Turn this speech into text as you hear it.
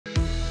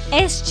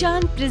S.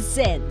 Chan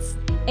presents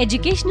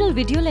educational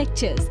video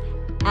lectures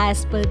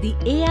as per the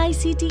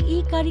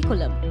AICTE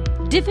curriculum.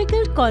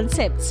 Difficult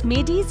concepts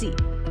made easy.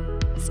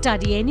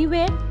 Study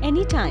anywhere,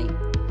 anytime.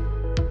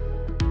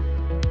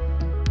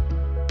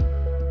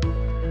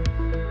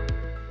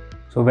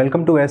 So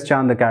welcome to S.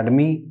 Chand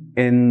Academy.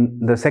 In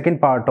the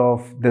second part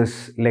of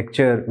this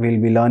lecture,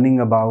 we'll be learning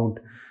about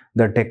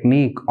the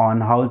technique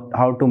on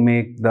how to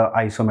make the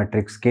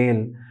isometric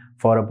scale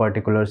for a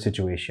particular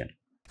situation.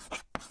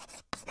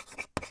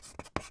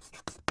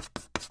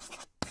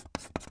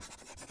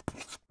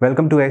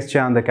 Welcome to S.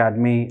 Chand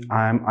Academy.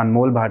 I am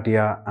Anmol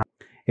Bhatia.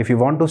 If you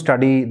want to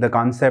study the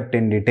concept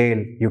in detail,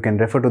 you can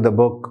refer to the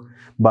book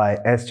by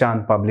S.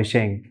 Chand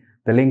Publishing.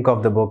 The link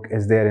of the book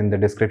is there in the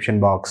description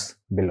box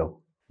below.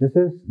 This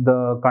is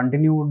the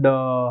continued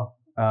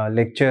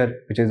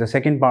lecture, which is the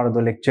second part of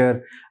the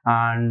lecture,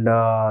 and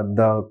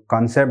the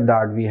concept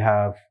that we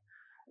have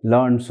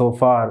learned so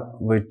far,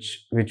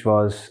 which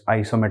was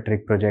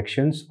isometric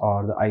projections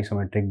or the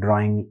isometric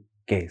drawing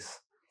case.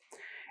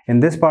 In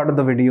this part of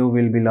the video,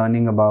 we'll be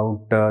learning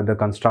about the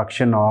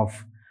construction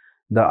of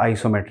the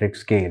isometric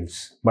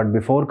scales. But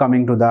before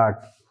coming to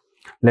that,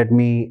 let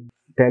me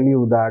tell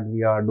you that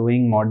we are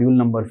doing module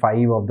number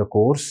 5 of the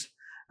course,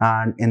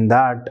 and in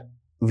that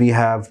we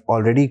have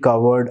already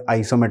covered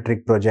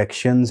isometric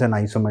projections and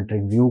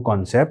isometric view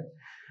concept.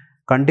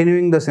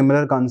 Continuing the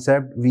similar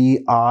concept,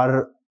 we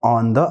are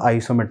on the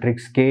isometric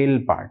scale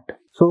part.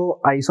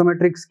 So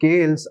isometric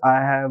scales I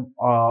have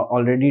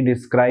already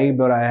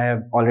described, or I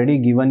have already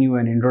given you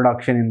an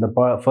introduction in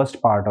the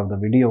first part of the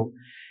video,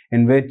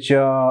 in which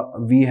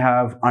we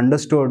have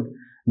understood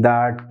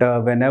that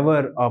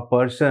whenever a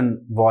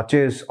person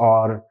watches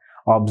or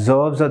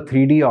observes a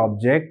 3D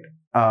object,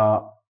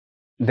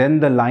 then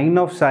the line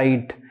of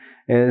sight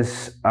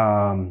is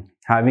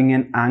having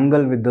an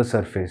angle with the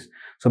surface.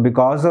 So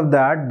because of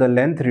that, the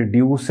length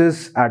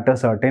reduces at a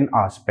certain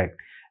aspect,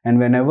 and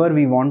whenever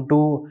we want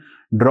to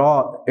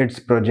draw its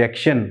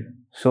projection,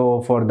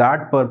 so for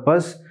that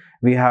purpose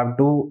we have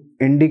to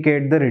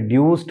indicate the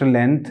reduced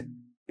length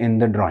in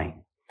the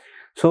drawing.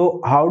 So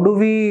how do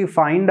we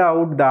find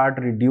out that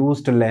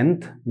reduced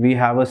length? We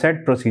have a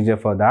set procedure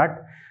for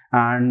that,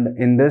 and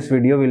in this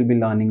video we'll be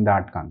learning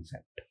that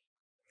concept.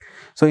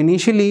 So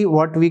initially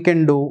what we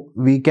can do,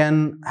 we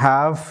can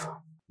have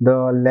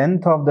the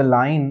length of the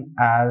line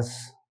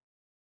as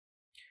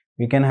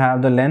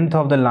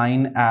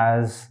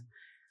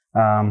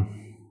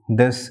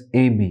this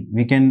AB.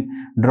 We can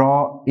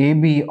draw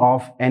AB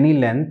of any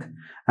length,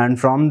 and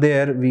from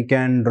there we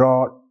can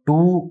draw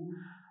two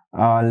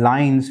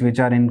lines which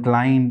are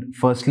inclined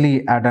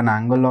firstly at an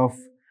angle of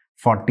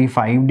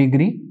 45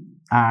 degree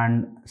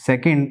and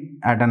second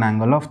at an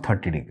angle of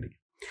 30 degree.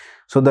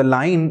 So the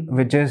line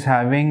which is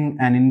having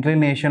an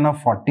inclination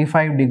of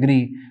 45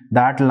 degree,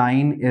 that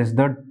line is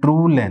the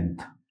true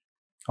length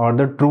or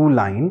the true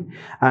line,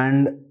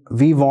 and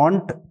we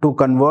want to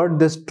convert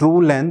this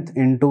true length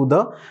into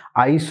the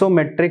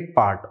isometric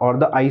part or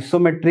the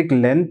isometric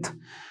length.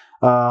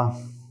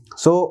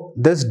 So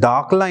this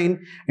dark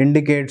line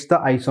indicates the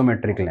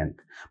isometric length,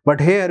 but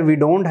here we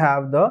don't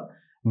have the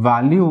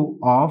value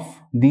of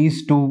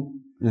these two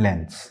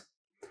lengths.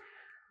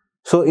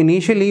 So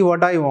initially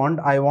what I want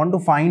to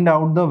find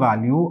out the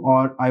value,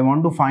 or I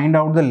want to find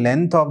out the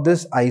length of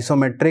this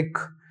isometric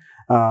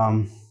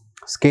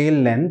scale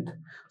length.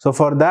 So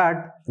for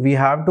that we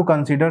have to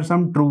consider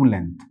some true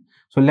length.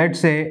 So let's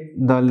say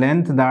the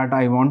length that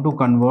I want to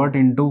convert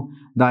into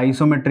the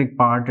isometric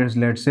part is,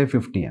 let's say,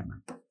 50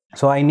 mm.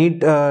 So I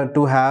need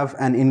to have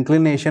an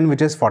inclination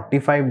which is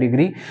 45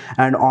 degree,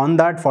 and on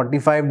that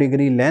 45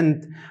 degree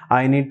length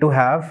I need to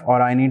have,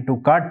 or I need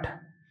to cut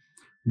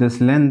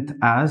this length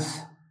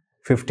as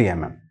 50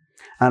 mm,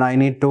 and I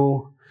need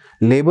to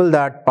label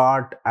that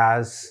part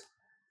as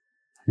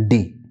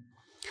D.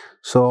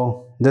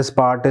 So this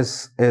part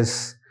is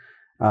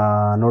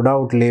no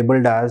doubt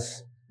labeled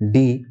as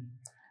D,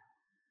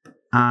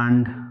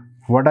 and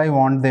what I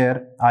want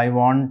there, I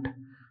want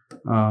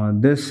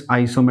this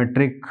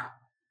isometric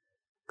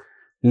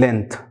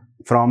length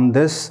from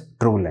this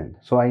true length.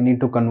 So I need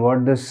to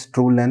convert this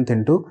true length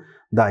into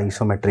the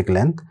isometric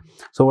length.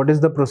 So what is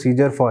the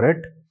procedure for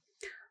it?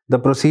 The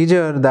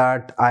procedure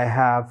that I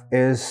have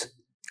is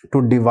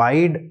to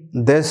divide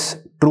this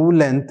true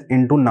length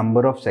into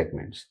number of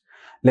segments.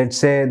 Let's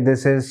say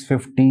this is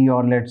 50,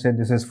 or let's say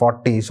this is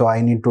 40. So I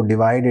need to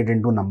divide it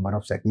into number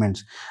of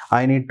segments.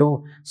 I need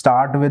to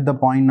start with the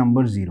point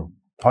number 0,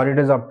 or it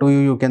is up to you.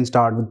 You can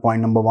start with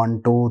point number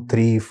 1, 2,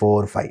 3,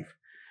 4, 5.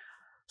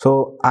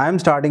 So I am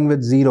starting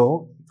with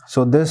 0.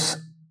 So this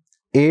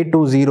A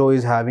to 0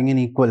 is having an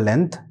equal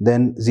length,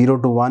 then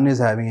 0 to 1 is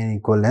having an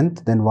equal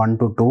length, then 1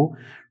 to 2,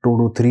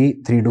 2 to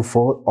 3, 3 to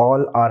 4,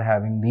 all are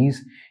having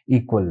these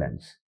equal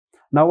lengths.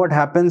 Now what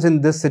happens in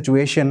this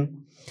situation,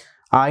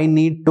 I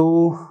need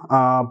to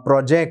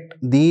project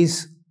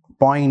these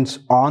points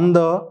on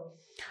the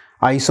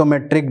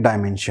isometric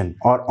dimension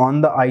or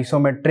on the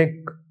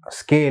isometric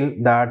scale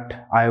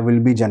that I will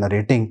be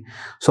generating.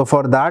 So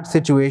for that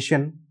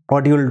situation,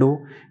 what you will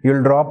do, you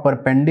will draw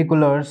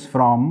perpendiculars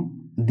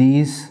from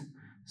these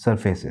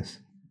surfaces,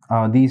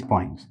 these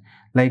points.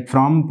 Like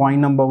from point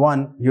number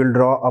 1, you'll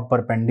draw a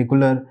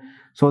perpendicular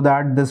so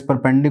that this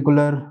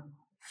perpendicular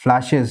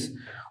flashes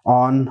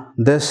on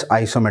this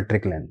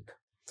isometric length.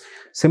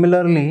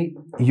 Similarly,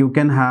 you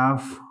can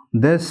have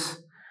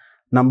this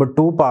number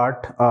 2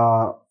 part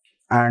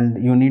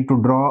and you need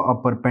to draw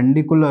a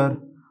perpendicular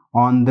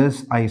on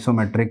this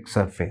isometric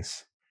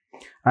surface.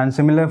 And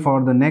similar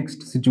for the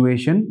next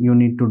situation, you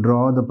need to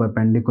draw the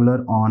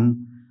perpendicular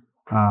on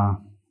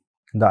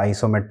the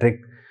isometric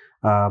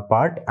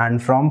part,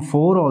 and from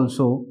 4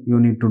 also you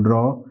need to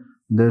draw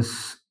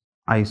this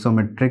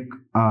isometric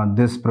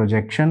this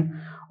projection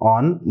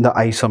on the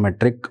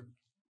isometric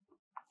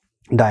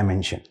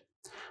dimension.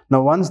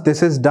 Now once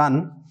this is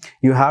done,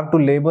 you have to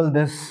label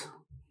this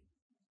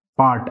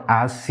part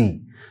as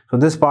C. So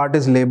this part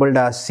is labeled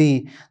as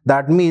C.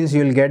 That means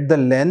you'll get the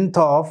length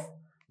of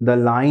the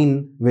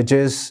line which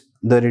is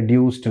the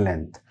reduced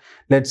length.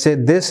 Let's say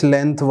this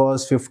length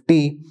was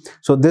 50,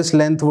 so this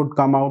length would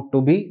come out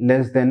to be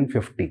less than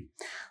 50.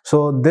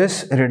 So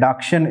this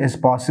reduction is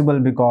possible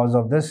because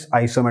of this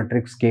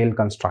isometric scale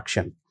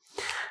construction.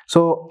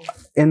 So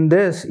in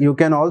this, you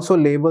can also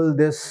label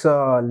this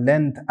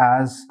length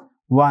as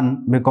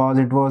 1 because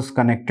it was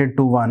connected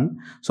to 1.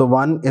 So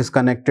 1 is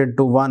connected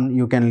to 1,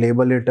 you can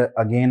label it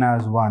again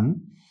as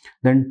 1.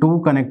 Then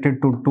 2 connected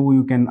to 2,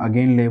 you can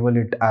again label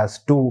it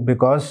as 2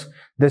 because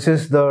this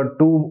is the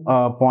 2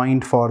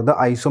 point for the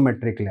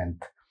isometric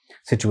length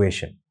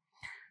situation.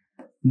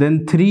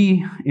 Then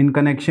 3 in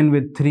connection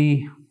with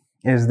 3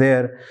 is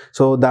there,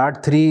 so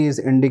that 3 is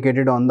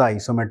indicated on the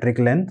isometric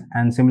length,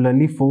 and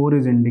similarly 4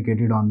 is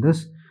indicated on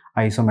this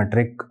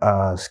isometric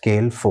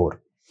scale 4.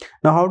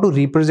 Now how to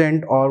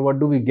represent, or what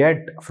do we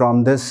get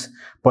from this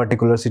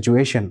particular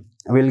situation?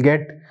 We'll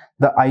get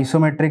the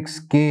isometric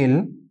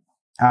scale,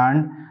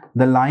 and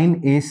the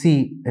line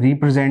AC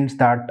represents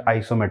that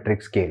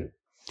isometric scale.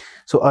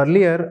 So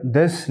earlier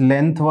this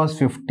length was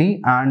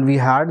 50 and we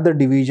had the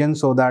division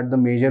so that the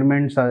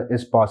measurements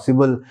is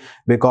possible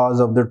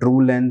because of the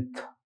true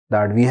length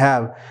that we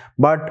have,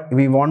 but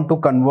we want to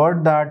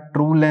convert that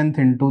true length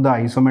into the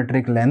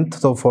isometric length.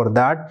 So for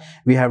that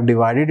we have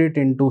divided it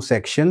into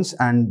sections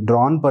and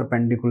drawn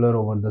perpendicular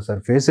over the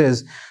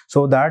surfaces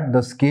so that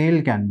the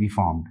scale can be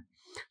formed.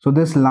 So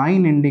this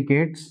line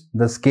indicates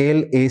the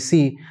scale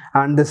AC,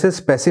 and this is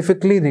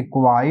specifically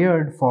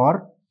required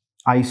for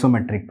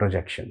isometric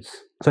projections.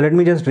 So let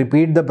me just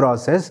repeat the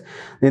process.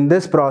 In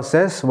this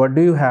process, what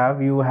do you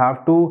have? You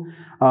have to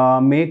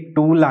make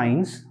 2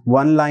 lines.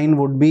 One line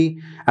would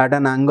be at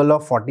an angle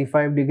of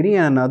 45 degree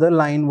and another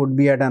line would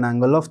be at an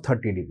angle of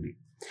 30 degree.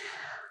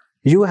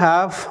 You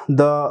have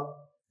the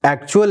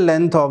actual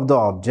length of the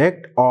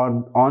object,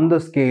 or on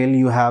the scale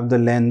you have the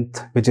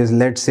length which is,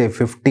 let's say,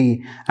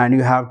 50, and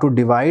you have to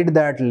divide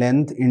that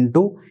length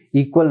into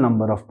equal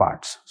number of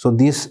parts. So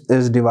this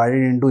is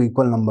divided into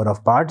equal number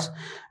of parts.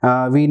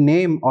 We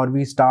name, or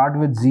we start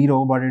with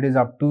 0, but it is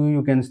up to you.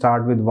 You can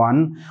start with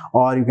 1,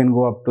 or you can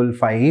go up to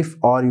 5,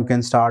 or you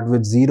can start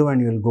with 0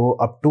 and you will go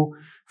up to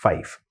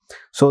 5.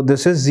 So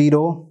this is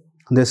 0,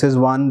 this is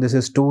 1, this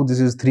is 2, this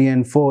is 3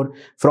 and 4.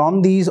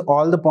 From these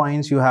all the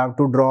points you have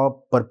to draw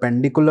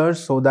perpendiculars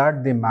so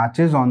that they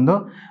matches on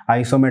the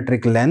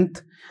isometric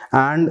length,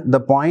 and the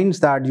points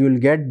that you will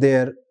get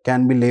there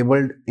can be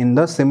labeled in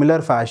the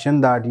similar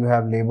fashion that you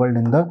have labeled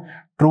in the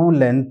true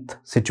length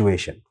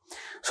situation.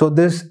 So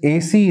this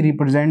AC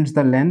represents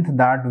the length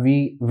that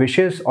we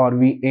wishes or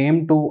we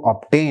aim to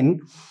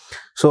obtain.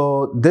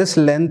 So this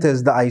length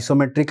is the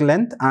isometric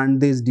length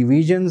and these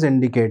divisions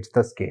indicates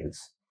the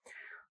scales.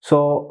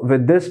 So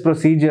with this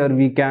procedure,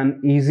 we can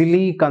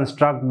easily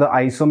construct the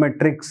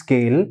isometric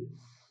scale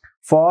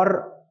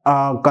for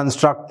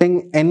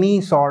constructing any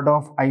sort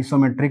of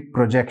isometric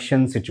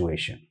projection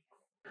situation.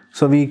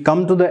 So we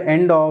come to the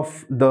end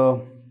of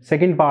the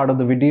second part of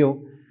the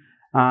video,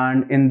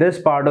 and in this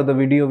part of the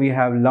video we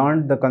have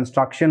learned the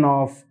construction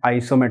of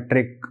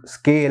isometric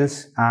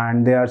scales,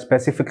 and they are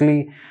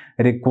specifically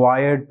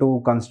required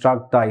to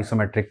construct the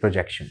isometric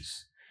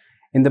projections.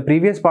 In the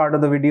previous part of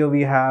the video,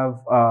 we have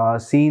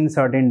seen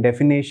certain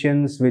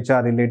definitions which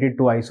are related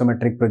to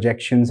isometric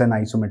projections and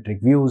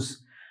isometric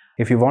views.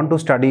 If you want to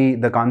study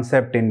the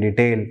concept in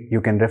detail,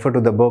 you can refer to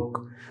the book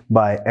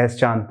by S.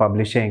 Chand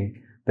Publishing.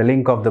 The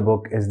link of the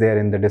book is there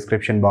in the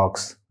description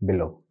box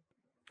below.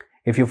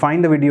 If you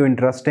find the video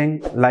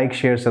interesting, like,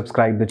 share,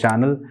 subscribe the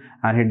channel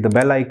and hit the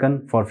bell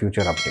icon for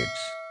future updates.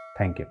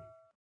 Thank you.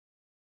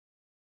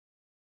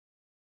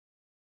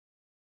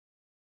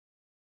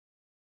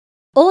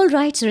 All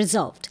rights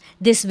reserved.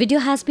 This video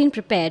has been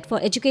prepared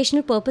for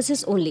educational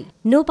purposes only.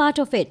 No part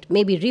of it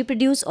may be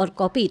reproduced or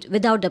copied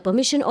without the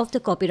permission of the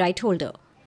copyright holder.